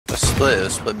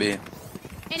split B.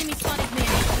 Enemy spotted me.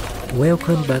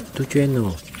 Welcome back to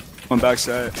channel. One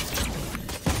backside.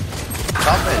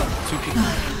 Top mid. 2 P.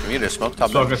 Can we get a smoke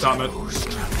top mid? Top mid.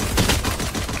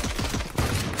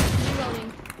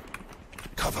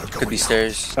 Could be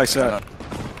stairs. Backside.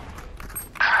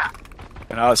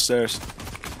 And out stairs.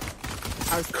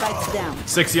 Our spike's down.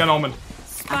 60 on Omen.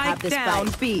 Spike down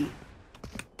B.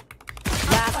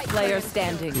 Last player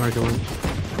standing. Marker one.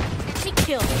 He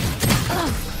killed.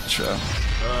 Sure.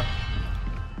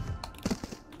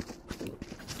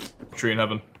 Tree in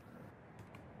heaven.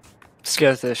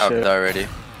 Scared this Up shit. already.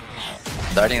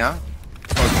 Darting out.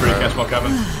 Oh, tree, catch smoke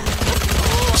heaven.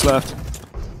 Just left.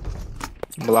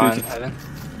 Blind. Heaven.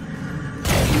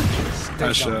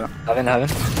 Nice shot. Heaven.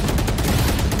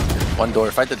 One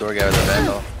door. Fight the door guy with the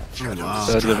vandal. Wow.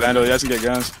 So the vandal, he doesn't get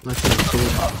guns. Let's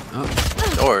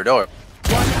go. Door.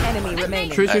 One enemy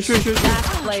remaining. Tree. Last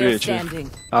player Tree. standing.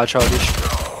 Childish.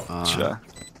 Shot.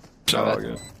 Shot all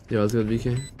good. Yo, let's go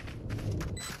BK.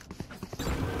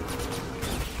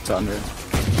 It's under.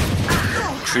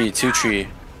 Tree. 2 tree.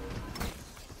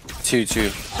 2.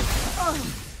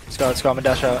 Let's go, I'm gonna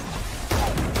dash out.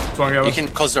 Swung heaven. You can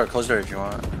close door if you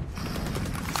want.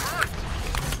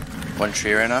 One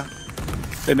tree right now.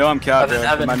 They know I'm capped, bro.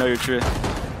 Heaven. They might know your tree.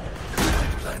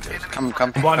 Come.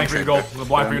 I'm blinding for you to go. I'm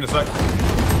blind for you in a sec.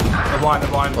 They're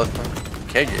blind. What?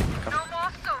 KJ, come.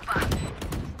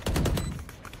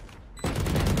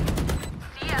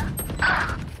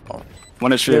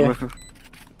 One at tree. Yeah.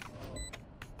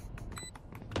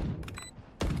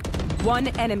 One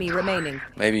enemy remaining.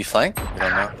 Maybe flank? I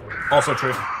don't know. Also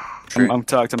tree. I'm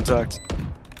tucked.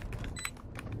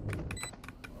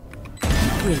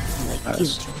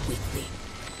 Nice.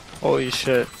 Holy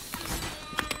shit.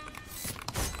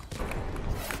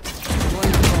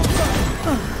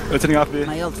 Rotating off B.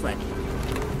 My ult ready.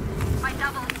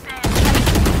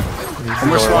 One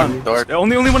more spawn. Door. Yeah,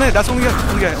 only one hit. That's only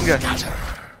guy.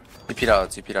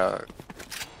 TP'd out.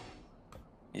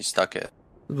 You stuck it.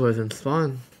 This boy's in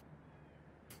spawn.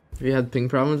 Have you had ping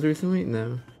problems recently?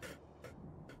 No.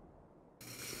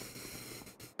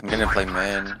 I'm gonna play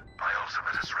man.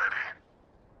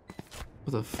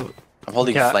 What the fuck? I'm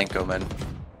holding flanko, man.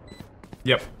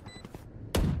 Yep.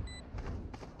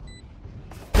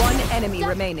 One enemy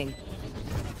remaining.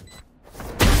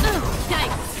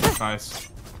 Nice.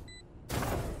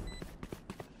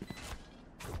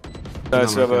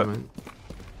 Nice, have it.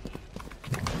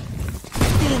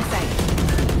 Stealing sight.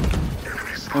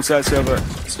 One side, silver.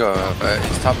 Let's go.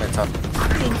 He's top mid.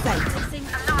 Stealing sight.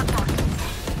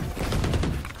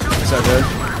 Side dead.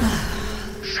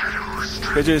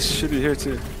 KJ should be here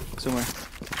too, somewhere.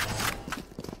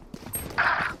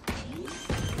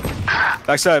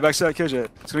 Backside, KJ.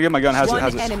 It's gonna get my gun. Has One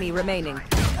it. enemy remaining.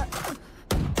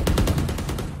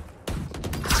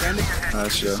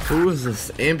 Nice shot. Who is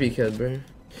this Ampy kid, bro?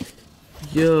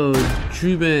 Yo,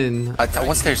 Juben.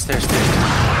 One stairs.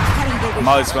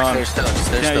 Molly's spawn. Stairs still.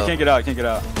 You can't get out.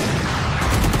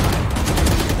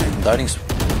 Darting.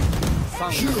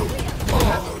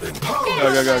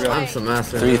 Go. I'm some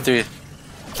master. 3.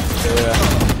 Yeah.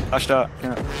 Flashed out.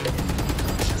 Yeah.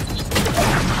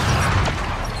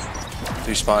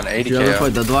 3 spawn. 80 You ever KO.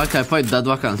 fight Deadlock? I fight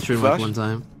Deadlock on stream like Flash? one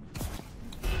time.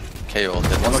 KO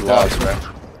ulted. One's logs, bro.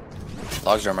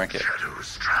 Logs are market.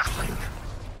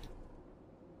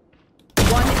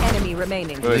 One enemy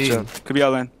remaining. Wait, chill. Could be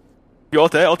out lane. You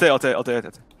ult. Gotta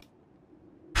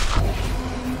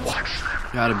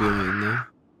be waiting there.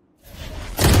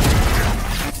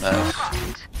 Nice.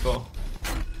 Cool.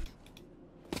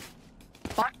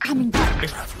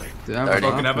 Did I have Darting. a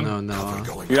Broken heaven? No.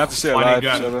 You have to stay Finding alive,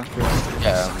 gun. Silva.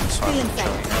 Yeah, I'm just fine.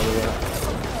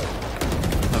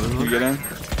 Can you get in?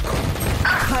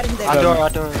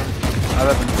 Outdoor.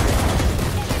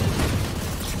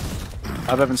 I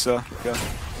have Evan still. Go.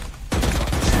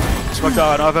 Smoked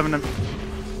out. I have Evan in.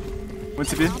 Went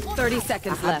to B. 30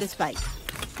 seconds left. This fight.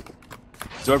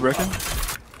 Door breaking?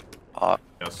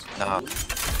 Yes. Nah.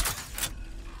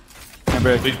 Can't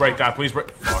break. Please break, guy. Please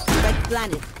break. Fuck. Red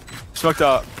planet. Smoked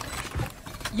out.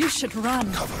 You should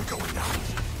run.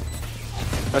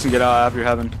 Doesn't get out after you're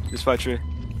having. Just fight tree.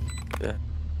 Yeah.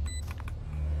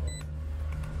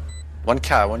 One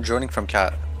cat. One droning from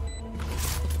cat.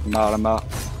 I'm out.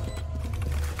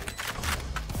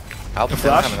 I'll put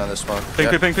flash? him another smoke. Ping.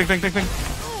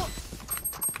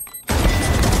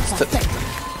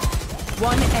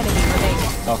 One enemy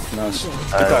remaining. Oh, nice.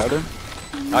 Get that, dude.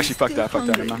 Actually, fuck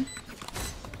that, man.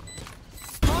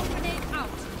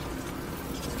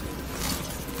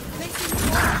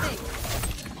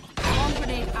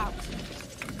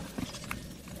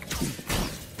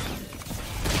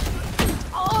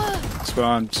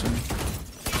 spawned soon.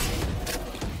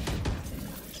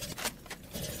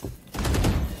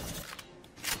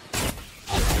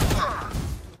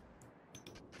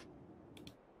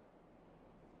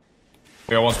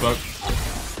 We got one smoke.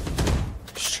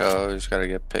 Show, he's gotta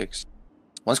get pigs.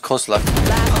 One's close left.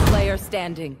 Last player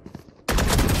standing.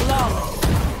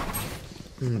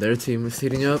 Their team is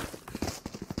heating up.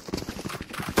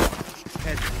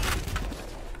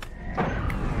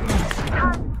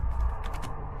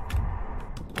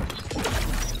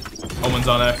 Omen's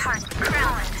on it.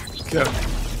 Okay.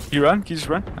 Can you run? Can you just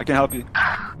run? I can help you.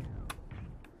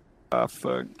 Ah,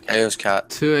 fuck. KO's cat.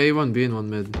 2 A, 1 B, and 1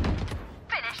 mid.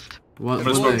 One, I'm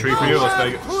gonna smoke tree for you. Let's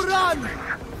take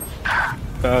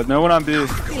it. No one on B. In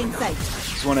sight.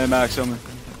 Just one A max, Omen.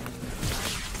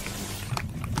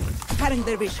 Cutting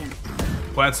their vision.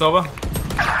 Plant Silva.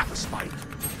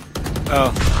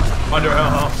 Oh. Under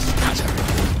hell.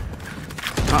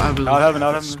 Out heaven.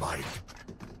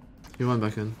 You went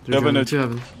back in. Heaven, Two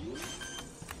heaven.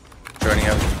 Joining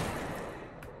out.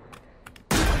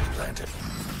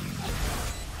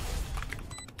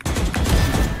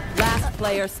 Last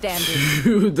player standing.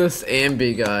 Dude, this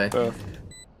Ambi guy.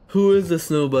 Who is this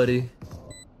nobody?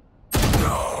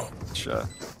 Shit.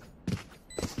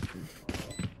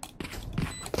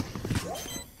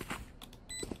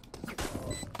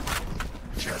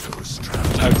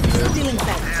 Still in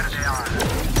sight.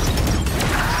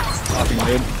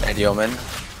 Eddie Omen.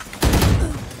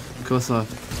 Go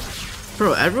soft.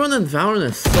 Bro, everyone in Valorant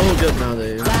is so good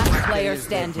nowadays. Last player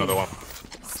standing. Another one.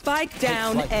 Spike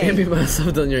down A. Ambi must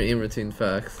have done your aim routine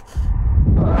facts.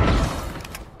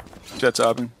 Jet's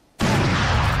open.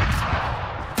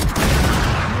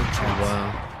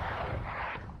 Wow.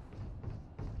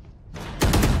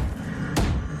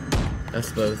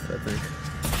 That's both, I think.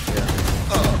 Yeah.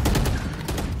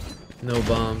 No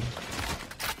bomb.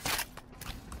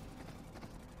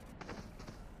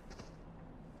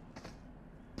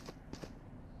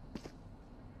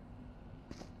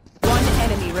 One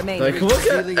enemy remaining. Like, look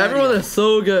at everyone is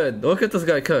so good. Look at this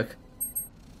guy cook.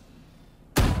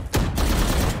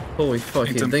 Holy fuck,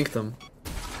 he dinked him.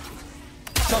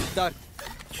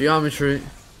 Geometry.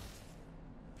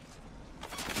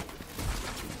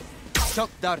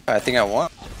 I think I won.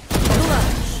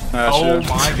 Oh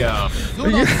my god.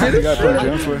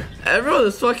 Everyone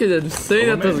is fucking insane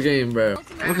at this game, bro.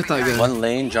 Look at that guy. One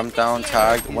lane, jump down,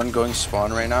 tag. One going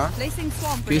spawn right now. Placing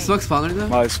swamp. Can you smoke spawn right now?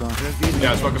 Molly spawn.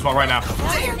 Yeah, smoke this one right now.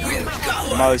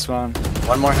 Molly spawn.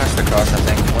 One more has to cross, I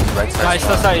think. One's right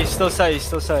side. Nice, still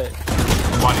sight.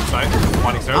 Winding sight.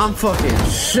 Winding stairs. I'm fucking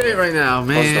shit right now,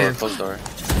 man. Close door.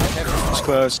 It's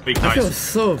close. Big I feel nice.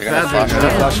 so You're gonna bad, flash man.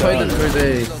 out. I've played this for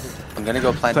days. I'm gonna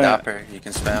go plant Plant. dapr. You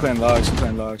can I'm spam.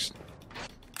 playing logs.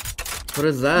 What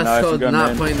is that? No, I It's called forgot not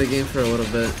man. playing the game for a little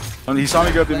bit. He saw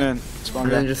me go up the man. Spawn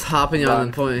And then guy. just hopping on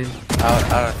and pointing.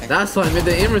 I don't think. That's why I made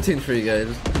the aim routine for you guys.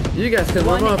 You guys can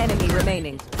warm One up. enemy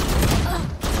remaining.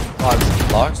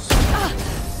 Logs?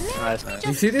 Nice.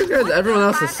 You see these guys? Everyone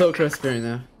else is so crispy right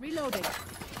now. Reloading.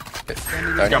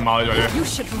 He's got Molly right here. You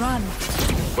should run.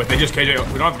 Wait, they just KJ.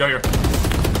 We don't have to go here.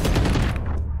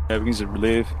 Yeah, we can just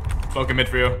relieve. Smoking mid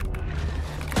for you.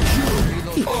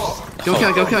 Go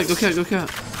cat.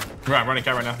 Right, I'm running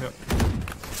cat right now. Yep.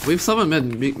 We have someone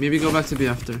mid. Maybe go back to B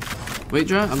after. Wait,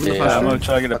 Dra, I'm gonna Yeah, flash I'm you. gonna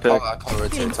try to get a pick. I'll call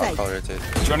rotate. I'll call rotate.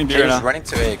 He's running B K right is now. running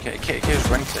to A. K is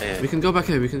running to A. We can go back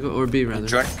A, we can go, or B rather.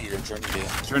 Joining B. Joining B.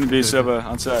 He's running B, Silva,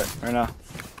 on site right now.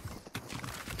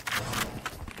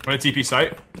 Run a TP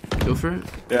site. Go for it.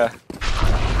 Yeah.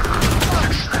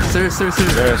 Stairs.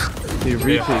 There's. You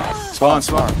repeat. Spawn.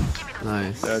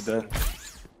 Nice. Dead.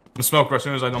 I'm smoke as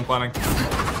soon as I'm done planning.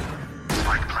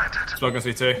 Smoking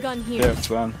CT. Gun here. Yeah,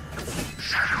 spawn.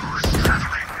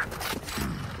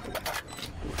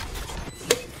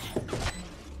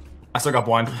 I still got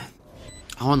blind.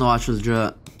 I wanna watch this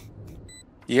Dra.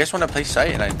 You guys want to play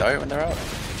site and I dart when they're out?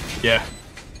 Yeah.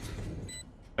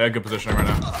 I have good positioning right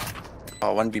now.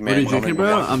 Oh, one B What are man. you drinking,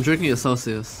 bro? I'm drinking a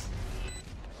Celsius.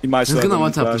 He might He's still gonna have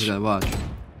one tap flash. this guy, watch.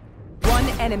 One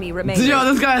enemy remaining. Yo,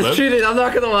 this guy's Liv? cheating, I'm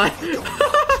not gonna lie.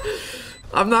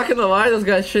 I'm not gonna lie, this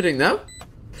guy's cheating, no?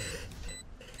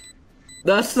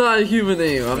 That's not a human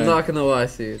name, I'm not gonna lie,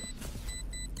 see.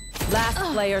 Last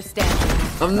player standing.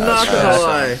 I'm not gonna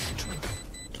lie.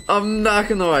 I'm not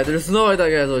gonna lie, there's no way that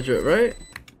guy's legit, right?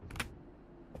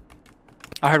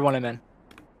 I heard one in man.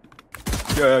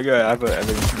 Yeah. I have a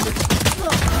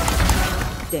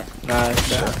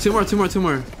Nice. Two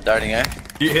more. Darting A.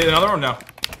 You hit another one now?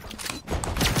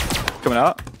 coming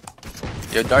out.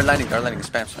 Yo, dart landing,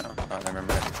 spam. Oh, never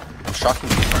mind. I'm shocking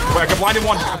you. Wait, I got blinded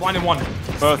one.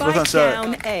 Both on Spike set.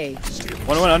 down A.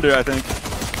 One under, I think.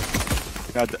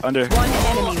 Got the under. One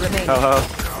enemy remaining.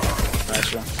 Oh.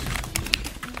 Nice one.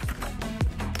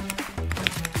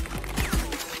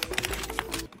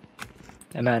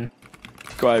 Amen.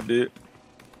 Quiet, dude.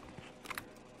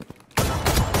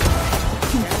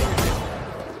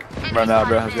 Run out,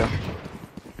 bro. Let's go.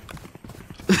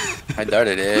 I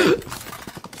darted it.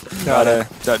 Got it.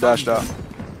 Dashed out.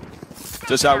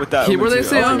 Just out with that. Keyboard they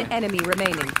say One on? enemy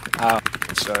remaining. Ow.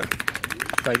 Sorry.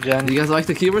 Right, Jen. Do you guys like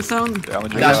the keyboard sound? Yeah, I'm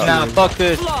gonna Dash now. Fuck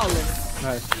this. Flawless.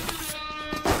 Nice.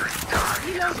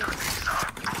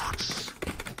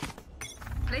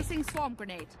 Placing swarm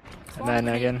grenade. Amen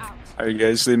again. Alright, you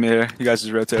guys, just leave me here. You guys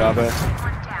just rotate off it.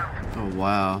 Oh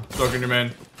wow. Stuck in your man.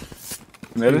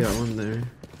 You Maybe? got one there.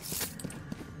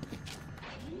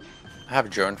 I have a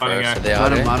drone Funny first. guy. Are they Is out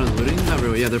that a here? modern looting? Not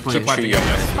really. Yeah, they're playing. Chip Shoot planting. you,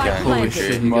 man. Spike Holy planted.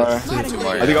 shit, he More. got two. Two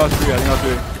more, I think all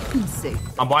three.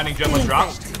 I'm blinding Jen. Let's drop.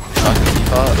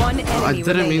 One enemy I didn't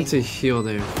remaining. mean to heal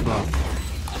there. Fuck.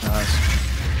 Nice.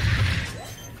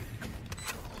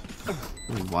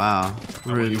 Oh, wow.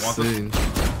 We're you want this? insane.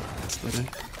 Okay.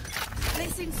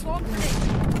 Placing swarm grenade.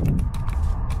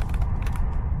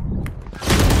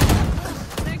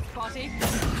 Thanks, body.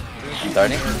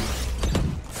 Darting?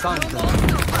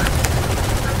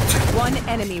 One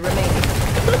enemy remaining.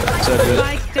 So good.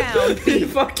 Spike down. He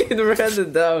fucking ran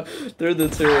it down through the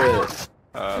turret.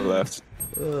 Left.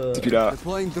 Took it out.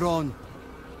 Deploying drone.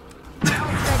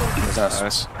 That's us.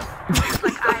 Nice.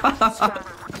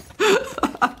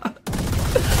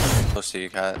 Close to you,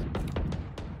 cat.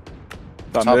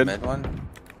 Top Top mid. mid one.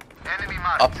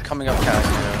 Up, coming up, cat.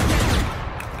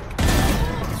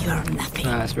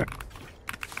 Nice, bro.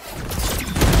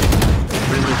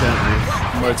 Ran the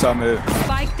cat, More top mid.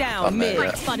 Spike down. Top Mid. mid,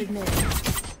 yeah. Spotted mid.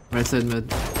 right side mid.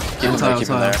 Keep him there, keep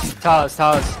him there. Towers,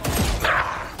 towers.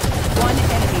 One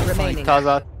enemy remaining. Towers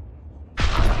out.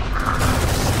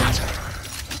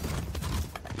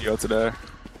 You go to there.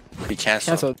 He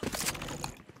canceled. Cancelled.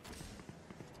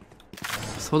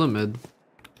 Just hold him mid.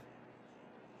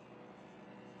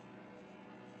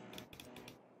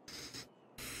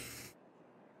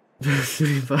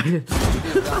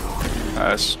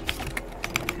 Nice.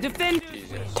 Defend.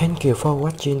 Thank you for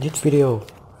watching this video.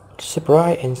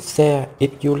 Subscribe and share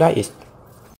if you like it.